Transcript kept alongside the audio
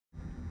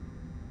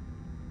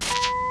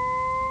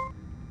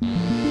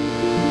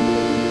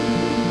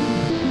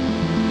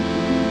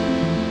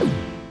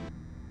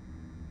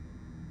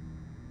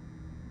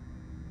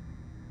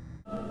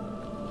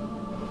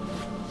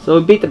So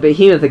we beat the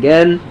behemoth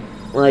again.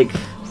 Like,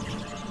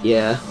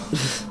 yeah.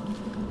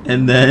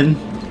 And then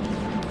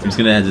we're just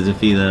gonna have to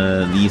defeat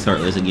these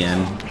Heartless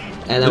again.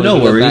 And then no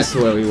we worries. Go back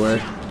to where we were.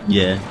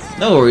 Yeah.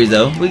 No worries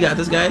though. We got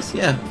this, guys.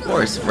 Yeah, of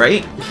course,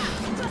 right?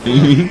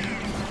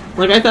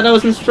 Like, I thought I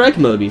was in strike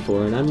mode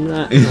before, and I'm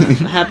not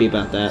happy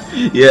about that.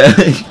 Yeah.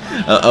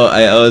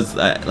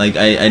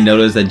 I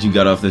noticed that you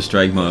got off the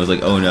strike mode. I was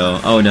like, oh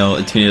no,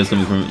 a tornado's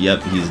coming from.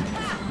 Yep,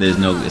 there's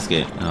no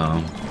escape.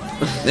 Oh.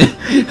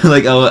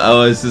 Like I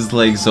was just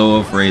like so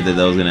afraid that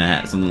was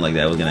gonna something like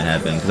that was gonna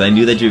happen because I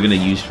knew that you were gonna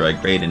use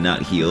strike rate and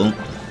not heal.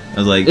 I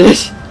was like,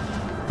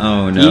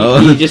 oh no.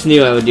 You just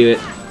knew I would do it.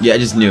 Yeah, I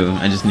just knew.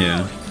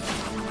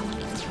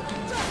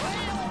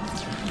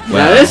 Wow.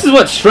 Now this is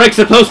what strike's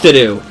supposed to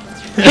do.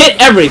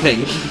 Hit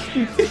everything.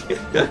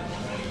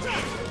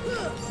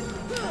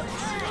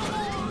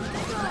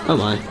 Oh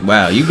my.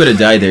 Wow, you could have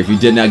died there if you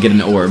did not get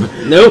an orb.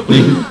 Nope.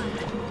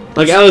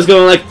 Like I was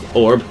going like,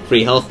 orb,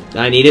 free health,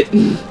 I need it.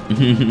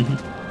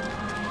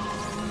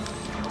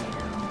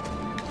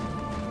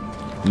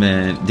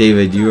 Man,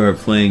 David, you are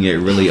playing it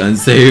really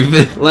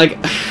unsafe. Like,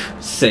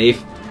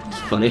 safe. It's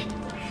funny.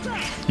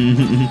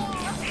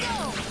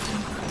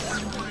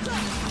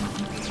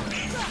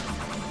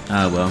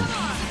 Ah well.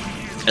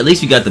 At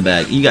least you got the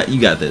bag. You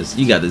got this.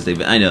 You got this,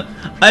 David. I know.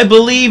 I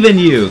believe in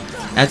you.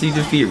 After you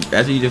defeated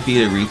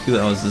Riku,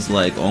 I was just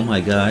like, oh my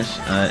gosh.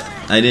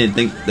 I didn't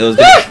think that was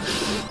gonna...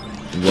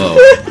 Whoa.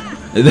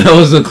 That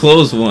was a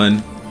close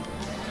one.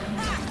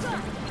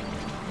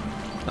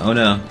 Oh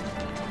no.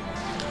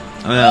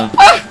 Oh no.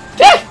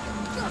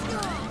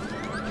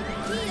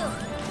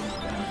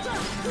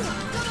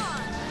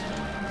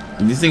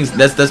 These things,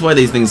 that's why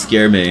these things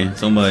scare me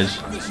so much.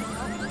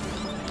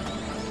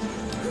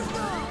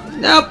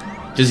 Nope.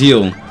 Just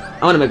heal. I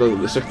want to make a little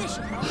booster.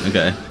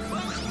 Okay.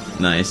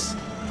 Nice.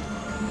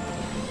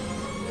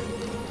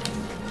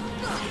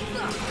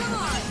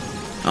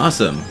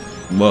 Awesome.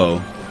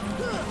 Whoa.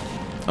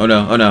 Oh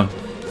no, oh no.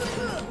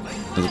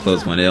 That was a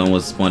close one. It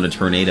almost spawned a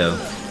tornado.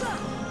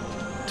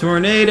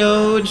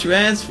 Tornado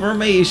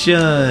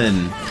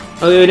transformation!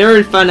 Oh, we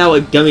never found out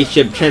what gummy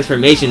ship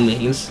transformation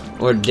means.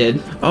 Or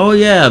did. Oh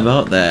yeah,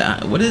 about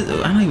that. What is...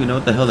 I don't even know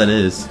what the hell that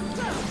is.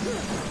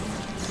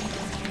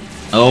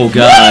 Oh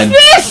god.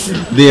 What is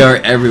this? They are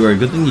everywhere.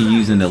 Good thing you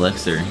use an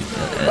elixir.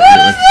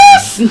 What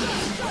is this?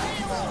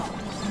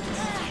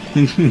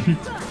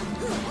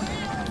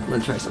 I'm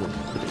gonna try something.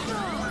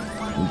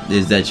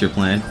 Is that your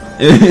plan?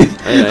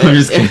 I'm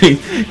just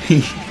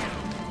kidding.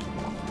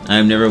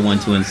 I'm never one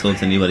to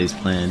insult anybody's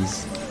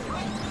plans.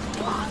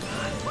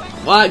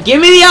 What? Give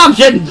me the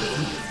option!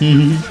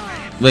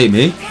 Wait,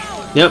 me?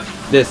 Yep,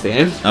 this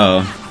game.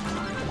 Oh.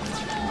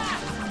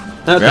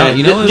 Okay, Well,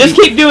 you know just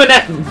keep doing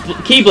that,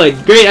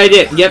 Keyblade. Great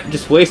idea. Yep,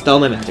 just waste all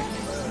my magic.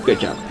 Good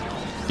job.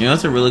 You know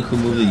what's a really cool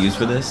move to use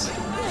for this?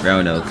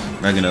 Ragnarok.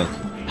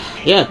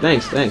 Yeah,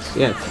 thanks,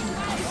 yeah.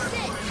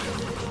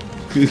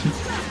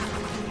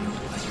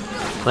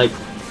 like,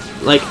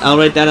 I'll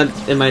write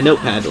that in my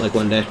notepad, like,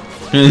 one day.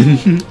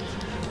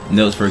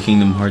 Notes for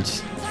Kingdom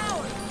Hearts.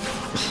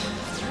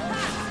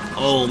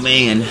 Oh,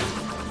 man.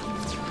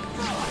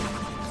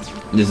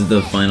 This is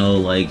the final,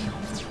 like,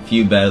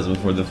 few battles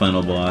before the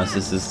final boss.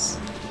 This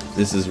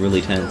is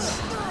really tense.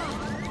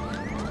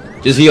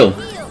 Just heal.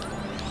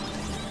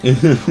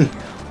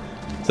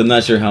 So I'm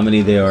not sure how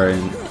many there are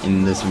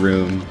in this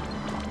room.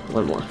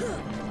 One more.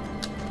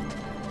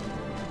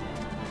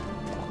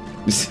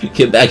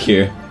 Get back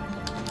here.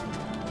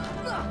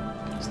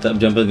 Stop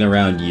jumping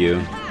around,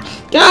 you.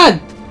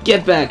 God!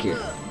 Get back here.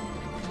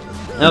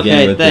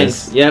 Okay,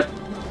 thanks. This. Yep.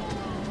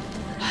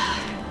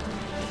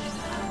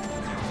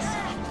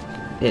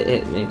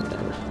 It made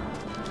whatever.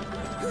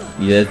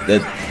 Yeah,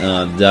 that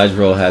dodge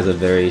roll has a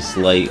very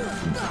slight,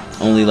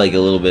 only like a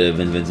little bit of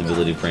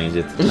invincibility frames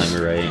if the time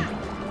you're right.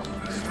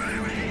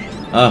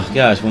 Oh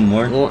gosh, one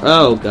more.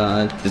 Oh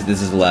god.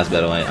 This is the last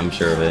battle. I'm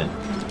sure of it.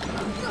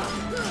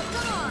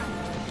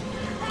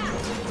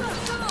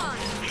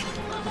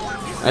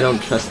 I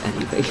don't trust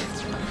anything.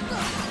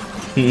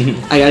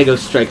 I gotta go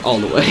strike all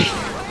the way.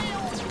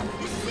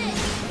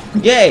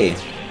 Yay!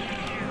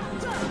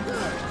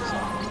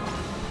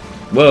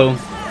 Whoa!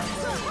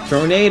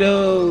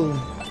 Tornado!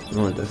 I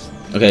want this.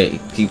 Okay,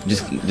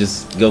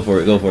 just go for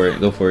it. Go for it.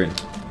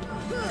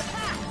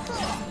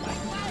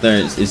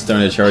 It's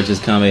starting to charge his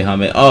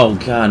Kamehameha. Oh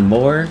god,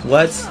 more?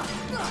 What?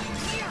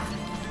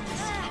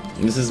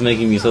 This is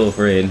making me so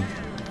afraid.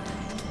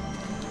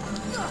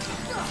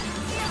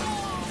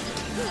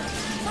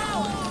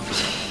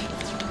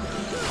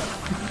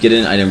 Get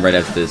an item right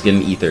after this. Get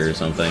an ether or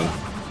something.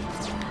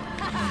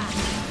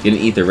 Get an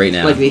ether right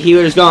now. Like the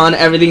healer's gone,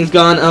 everything's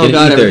gone. Oh get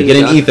god, an ether. everything's Get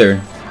an gone.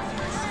 ether.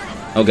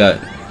 Oh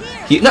god.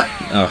 No.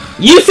 Oh.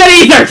 You said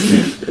ether!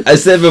 I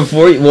said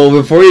before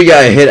you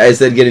got hit, I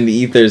said get an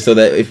ether so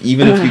that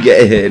even if you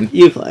get hit.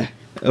 You play.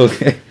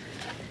 Okay.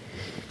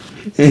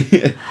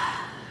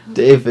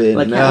 David,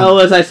 Like, no. how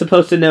was I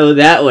supposed to know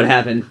that would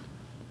happen?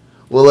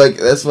 Well, like,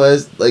 that's why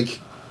it's, like,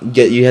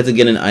 you have to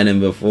get an item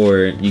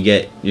before you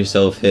get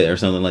yourself hit or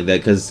something like that,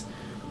 because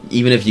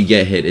even if you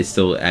get hit, it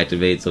still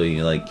activates, so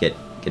you, like, get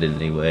it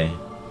anyway.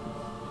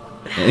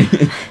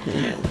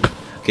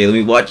 Okay, let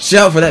me watch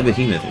out for that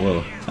behemoth.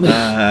 Whoa.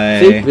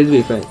 See,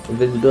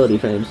 invisibility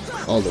frames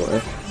all the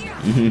way.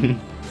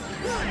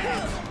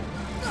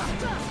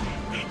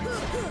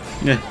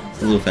 Yeah,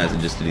 it's a little faster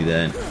just to do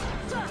that.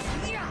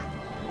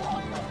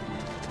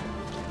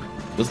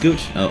 What's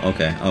Gooch? Oh,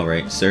 okay.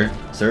 Alright. Sir,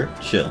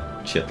 chill.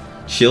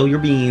 Chill your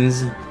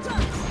beans.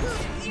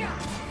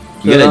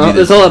 You gotta do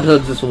this whole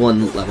episode's just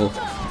one level.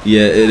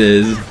 Yeah, it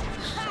is.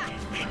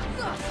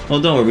 Well,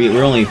 don't worry.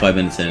 We're only 5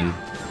 minutes in.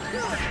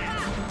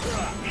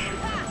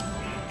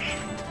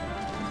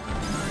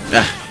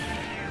 Ah.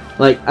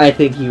 Like, I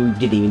think you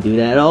didn't even do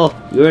that at all.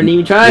 You weren't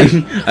even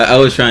trying. I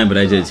was trying, but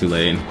I did it too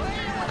late.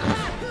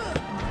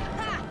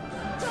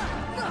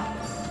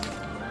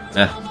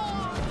 Ah.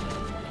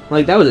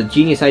 Like, that was a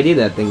genius idea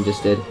that thing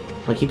just did.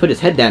 Like, he put his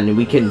head down and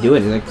we couldn't do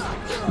anything.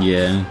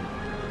 Yeah.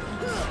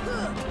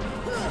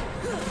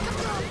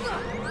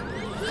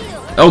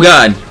 Oh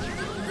god!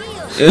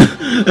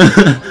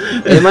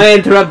 It might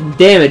interrupt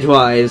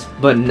damage-wise,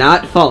 but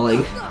not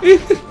falling.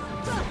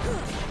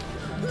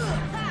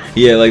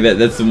 Yeah, like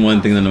that's the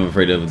one thing that I'm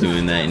afraid of,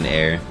 doing that in the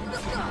air.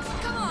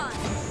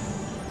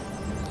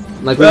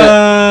 Like we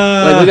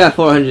got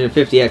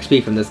 450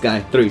 XP from this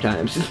guy 3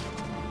 times.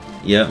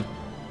 Yep.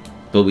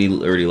 But we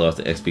already lost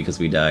the XP because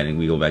we died and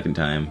we go back in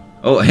time.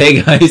 Oh,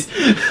 hey guys!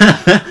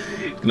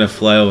 Gonna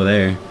fly over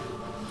there.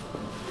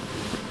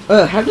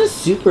 How does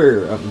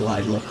Super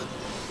Glide look?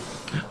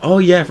 Oh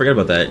yeah, I forgot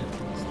about that.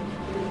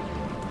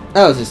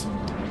 Oh, it's just...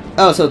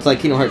 Oh, so it's like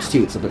Kingdom Hearts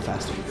 2, it's a bit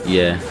faster.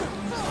 Yeah.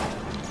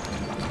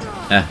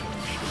 Ah.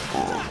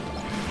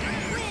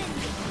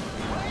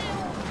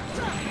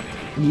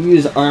 You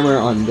use armor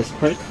on this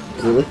part?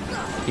 Really?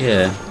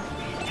 Yeah.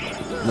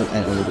 No,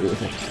 I don't agree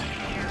with it.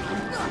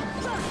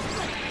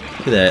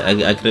 Look at that. I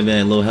could have been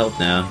at low health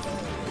now.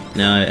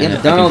 Now I Yeah, but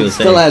can Donald feel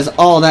still safe. has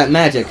all that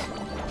magic.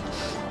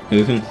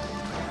 Mhm.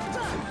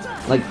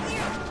 Like,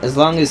 as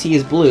long as he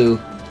is blue,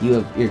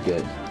 you're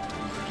good.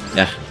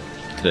 Yeah.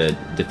 Could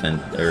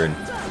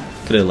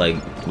have like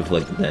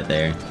reflected that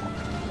there.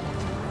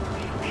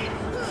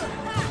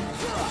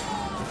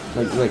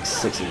 Like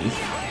 6 of them.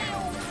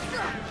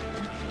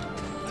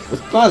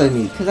 What's bothering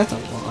me, because that's a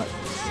lot.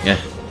 Yeah.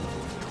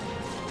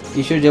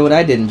 You should have did what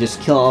I did and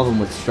just kill all of them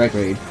with Strike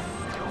Raid.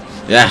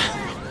 Yeah.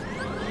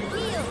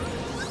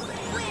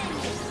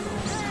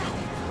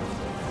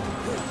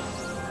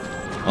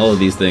 All of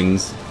these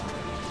things.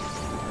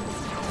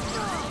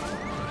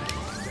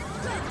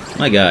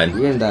 My god.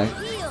 You're gonna die.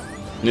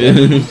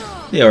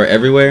 They are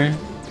everywhere.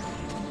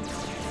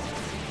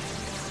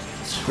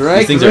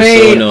 Strike things are so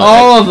Raid, annoying.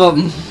 all of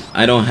them!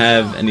 I don't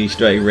have any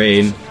strike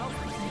raid.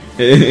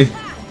 You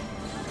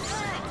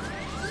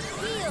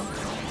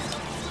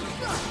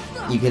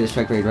get a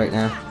Strike Raid right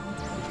now.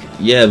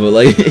 Yeah, but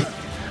like,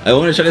 I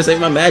want to try to save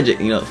my magic.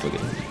 You know, fuck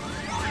it.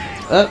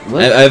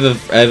 What? I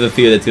have a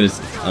fear that's gonna.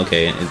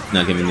 Okay, it's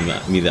not giving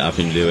me the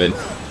option to do it.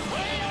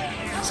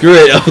 Screw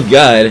it! Oh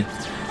god.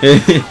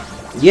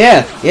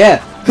 Yeah.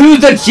 Who's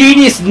the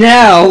genius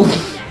now?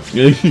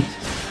 I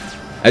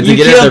have to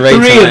get it at the right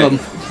three time. of them.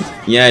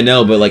 Yeah, I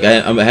know, but like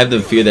I have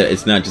the fear that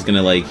it's not just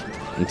gonna like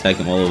attack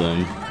them, all of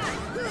them.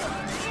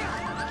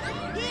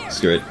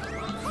 Screw it.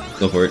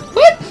 Go for it.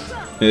 What?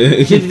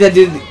 You did that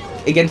dude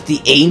against the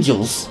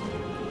angels.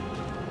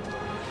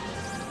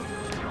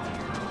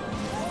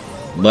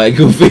 Bye,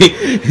 Goofy.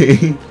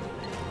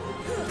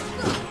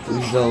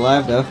 He's still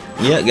alive though.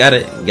 Yeah, got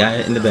it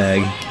in the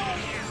bag.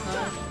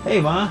 Hey,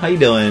 Ma, how you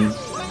doing?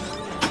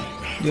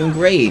 Doing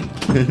great.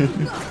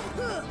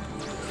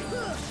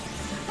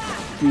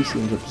 He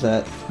seems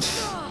upset.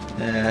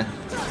 Yeah.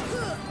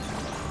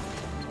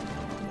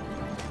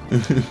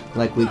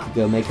 Like we could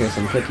go make her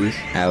some cookies.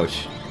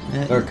 Ouch.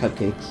 Or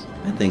cupcakes.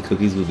 I think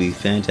cookies would be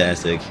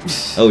fantastic.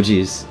 Oh,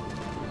 jeez.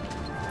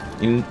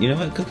 You know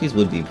what? Cookies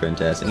would be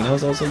fantastic. You know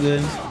what's also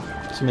good?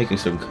 Just making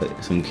some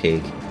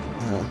cake.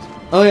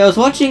 Oh yeah, I was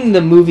watching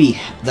the movie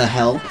The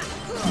Help.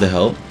 The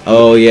Help?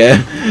 Oh,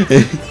 yeah.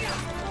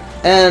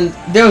 And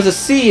there was a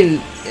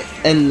scene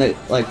in the,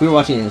 like, we were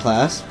watching it in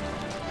class.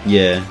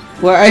 Yeah.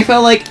 Where I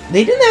felt like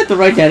they didn't have to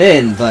write that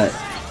in, but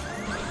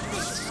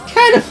it's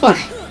kind of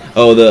funny.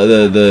 Oh,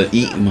 the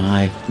eat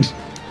my.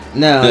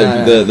 No,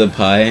 the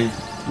pie.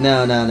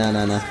 No.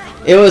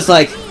 It was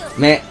like,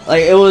 man,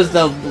 like it was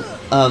the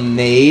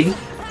maid,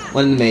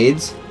 one of the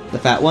maids, the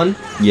fat one.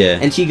 Yeah.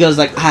 And she goes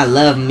like, "I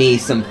love me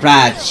some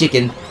fried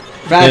chicken.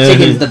 Fried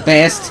chicken's the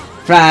best.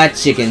 Fried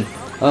chicken."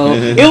 Oh,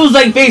 it was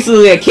like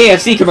basically a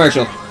KFC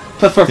commercial,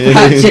 but for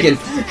fried chicken.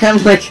 And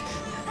I'm like,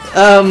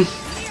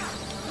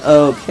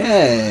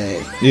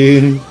 okay.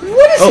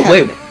 What is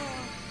happening? Wait.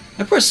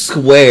 I pressed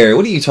square.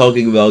 What are you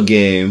talking about,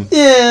 game?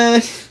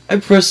 Yeah. I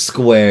pressed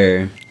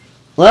square.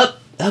 Well,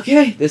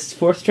 okay. This is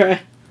 4th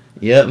try.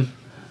 Yep.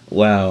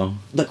 Wow.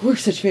 Look, we're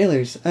such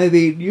failures. I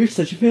mean, you're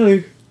such a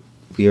failure.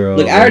 We are all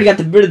Look, I already got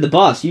rid of the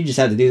boss. You just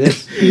have to do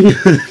this.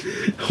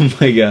 Oh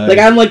my god. Like,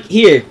 I'm like,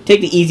 here,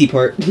 take the easy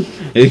part.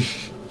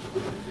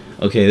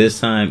 Okay, this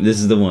time, this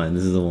is the one.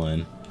 This is the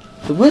one.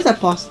 But what is that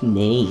boss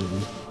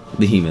name?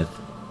 Behemoth.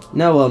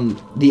 No,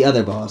 the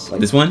other boss. Like,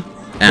 This one?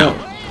 Ow.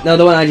 No,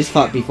 the one I just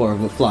fought before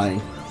with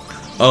flying.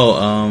 Oh,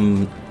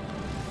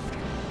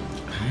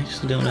 I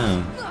actually don't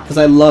know. Because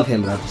I love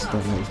him, but I just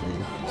don't know his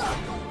name.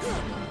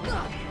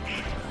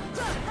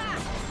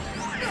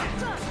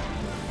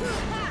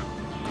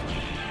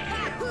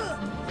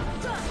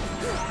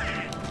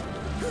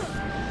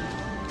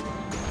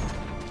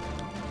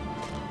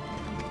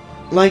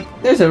 Like,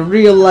 there's a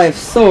real life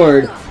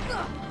sword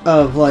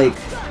of, like,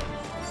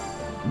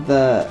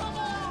 the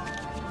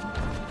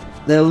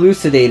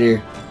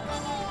Elucidator.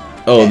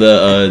 Oh,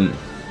 the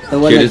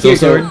one that Kirito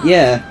sword?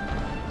 Yeah.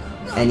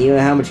 And you know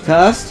how much it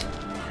cost?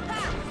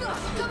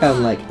 About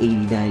like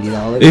 $80,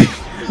 $90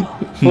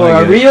 for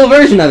a real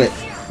version of it.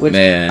 Which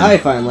man. I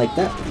find like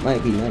that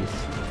might be nice.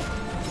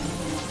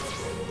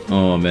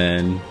 Oh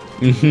man.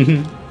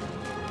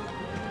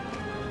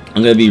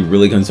 I'm gonna be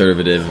really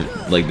conservative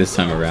like this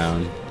time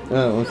around.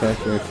 Oh, okay,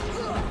 sure.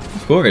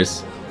 Of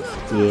course.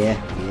 Yeah.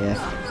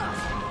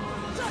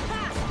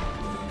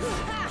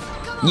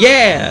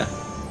 Yeah!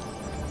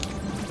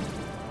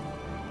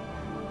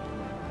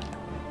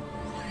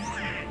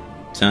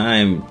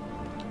 Time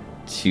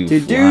to fly.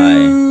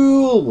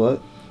 do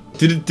what?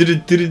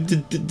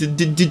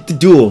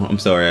 Duel. I'm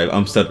sorry,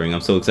 I'm stuttering. I'm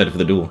so excited for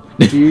the duel.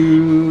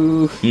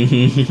 Do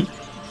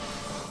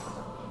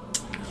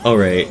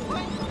Alright.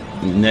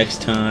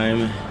 Next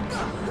time.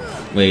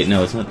 Wait,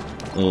 no, it's not.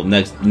 Well,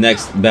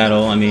 next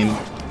battle, I mean.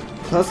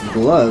 plus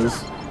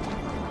gloves.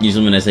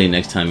 Usually when I say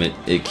next time,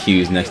 it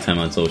cues next time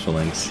on social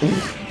links.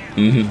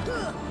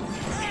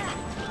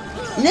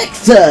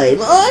 Next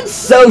time on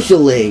Social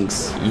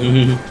Links.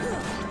 You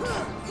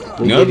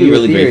know what'd be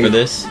really great for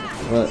this?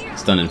 What?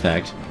 Stun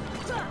impact.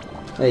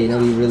 Hey, you know,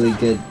 be really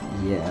good.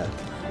 Yeah.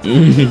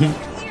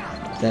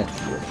 That's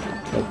good.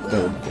 That's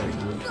good. Very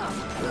good.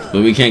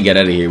 But we can't get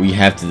out of here. We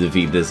have to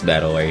defeat this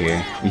battle right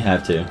here. We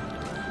have to.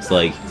 It's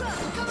like,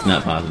 it's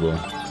not possible.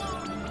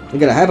 We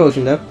got a high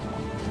potion though.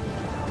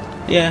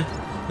 Yeah,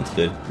 that's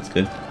good. That's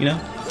good. You know,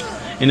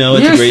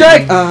 it's You a great.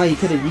 strike! Ah, you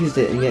could have used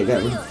it and yet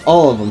got rid of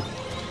all of them.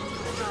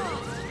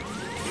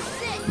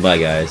 Bye,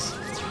 guys.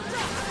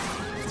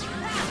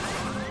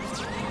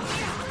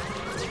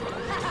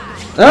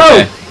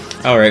 Oh!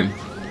 Okay. All right.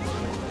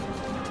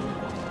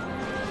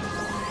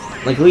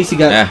 Like at least you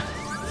got Ah,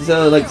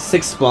 so like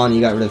 6 spawn, you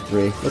got rid of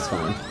 3. That's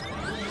fine.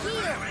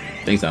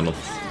 thanks, Donald.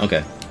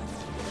 Okay.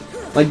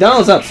 Like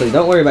Donald's up, so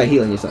don't worry about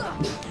healing yourself.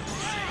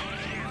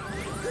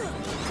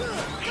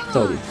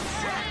 Told you.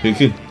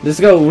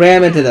 Just go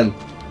ram into them.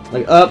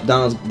 Like up,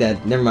 Donald's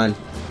dead. Never mind.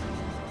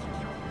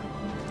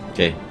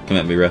 Okay, come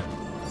at me, bro.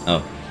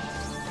 Oh.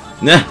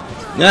 Nah!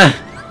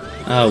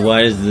 Oh,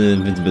 why is the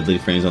invincibility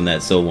frames on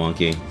that so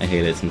wonky? I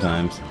hate it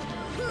sometimes.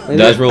 Like,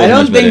 Dodge roll I is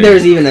don't much think better.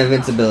 there's even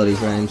invincibility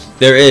frames.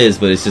 There is,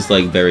 but it's just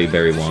like very,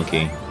 very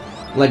wonky.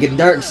 Like in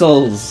Dark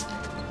Souls,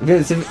 you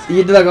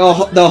do like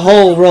the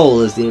whole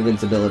roll is the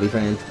invincibility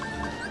frame.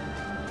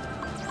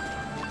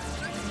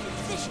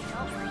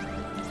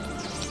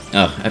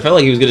 Oh, I felt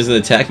like he was gonna just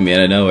attack me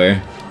out of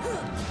nowhere.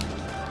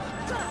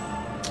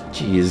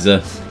 Jeez,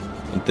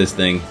 with this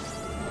thing.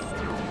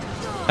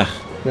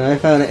 Now, I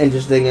found it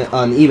interesting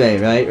on eBay,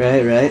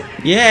 right?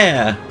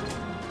 Yeah!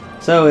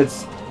 So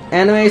it's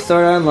Anime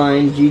Sword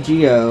Online,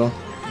 GGO,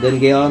 then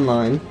Gale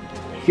Online,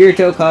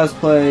 Kirito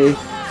cosplay,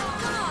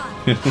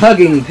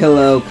 hugging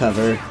pillow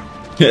cover.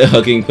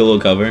 Hugging pillow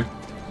cover.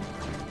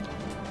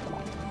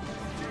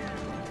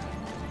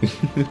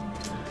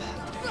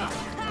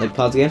 Like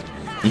pause again.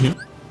 Mhm.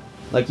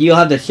 Like you'll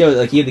have to show,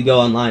 like you have to go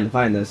online to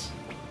find this.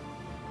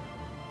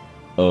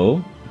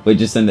 Oh? Wait,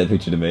 just send that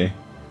picture to me.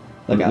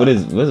 Like What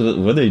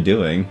are they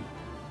doing?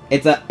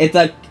 It's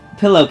a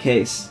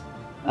pillowcase,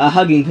 a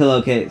hugging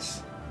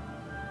pillowcase.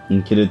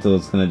 And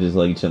Kirito's kinda just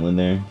like chilling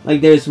there. Like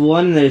there's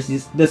one, and there's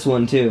this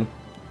one too.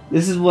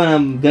 This is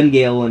when Gun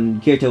Gale when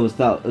Kirito was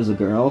thought was a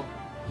girl.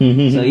 So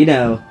you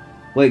know,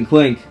 wink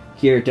wink,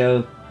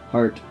 Kirito,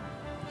 heart.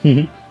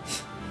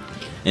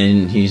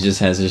 And he just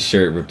has his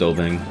shirt ripped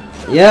open.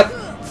 Yep.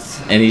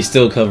 And he's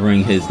still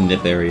covering his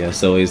nip area,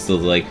 so he's still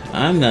like,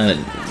 I'm not.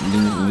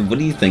 What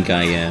do you think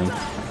I am?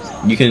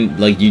 You can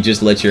you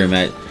just let your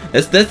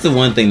That's the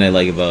one thing that I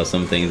like about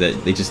some things,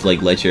 that they just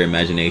let your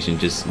imagination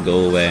just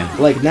go away.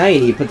 Like now you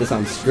need to put this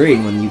on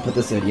screen when you put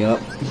this video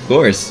up. Of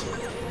course.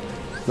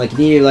 Like you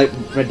need to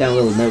write down a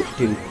little note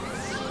too.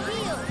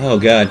 Oh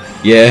God.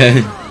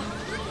 Yeah.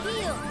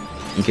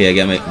 Okay, I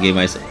gave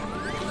myself.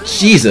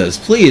 Jesus,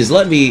 please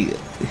let me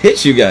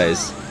hit you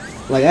guys.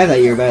 Like I thought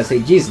you were about to say,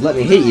 Jesus, let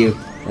me hit you.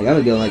 Like I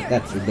would go like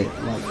that's a bit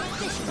like.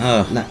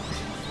 Oh. Not.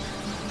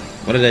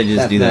 Why did I just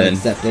That's do not that?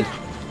 accepted.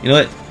 You know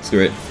what?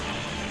 Screw it.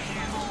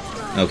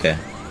 Okay.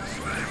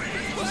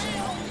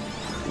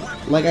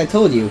 Like I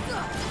told you,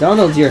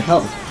 Donald's your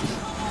help.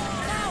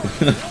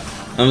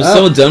 I'm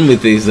so done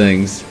with these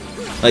things.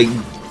 Like,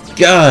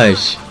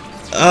 gosh.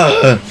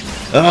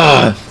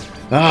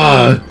 Okay,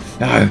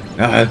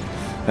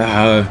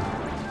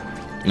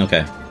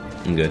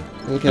 I'm good.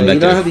 Okay, I'm back you don't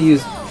there. have to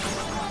use...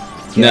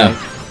 No.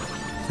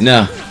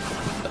 No.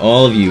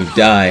 All of you,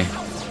 die.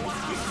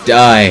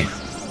 Die.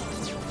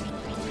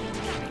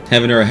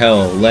 Heaven or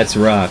hell, let's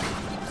rock.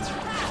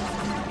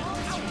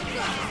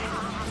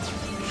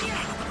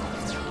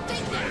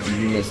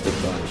 You missed a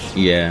bunch.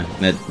 Yeah,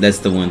 that's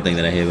the one thing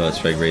that I hate about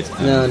strike rates.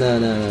 No.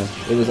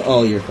 It was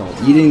all your fault.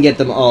 You didn't get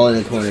them all in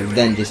the corner,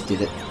 then just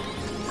did it.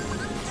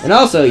 And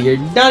also, you're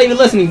not even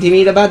listening to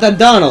me about that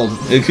Donald.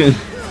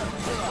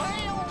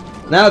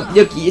 Now,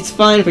 look, it's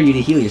fine for you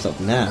to heal yourself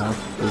now.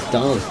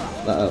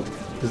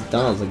 Because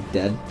Donald's like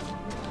dead.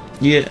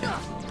 Yeah.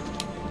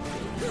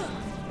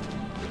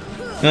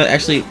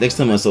 Actually, next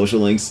time on social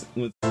links.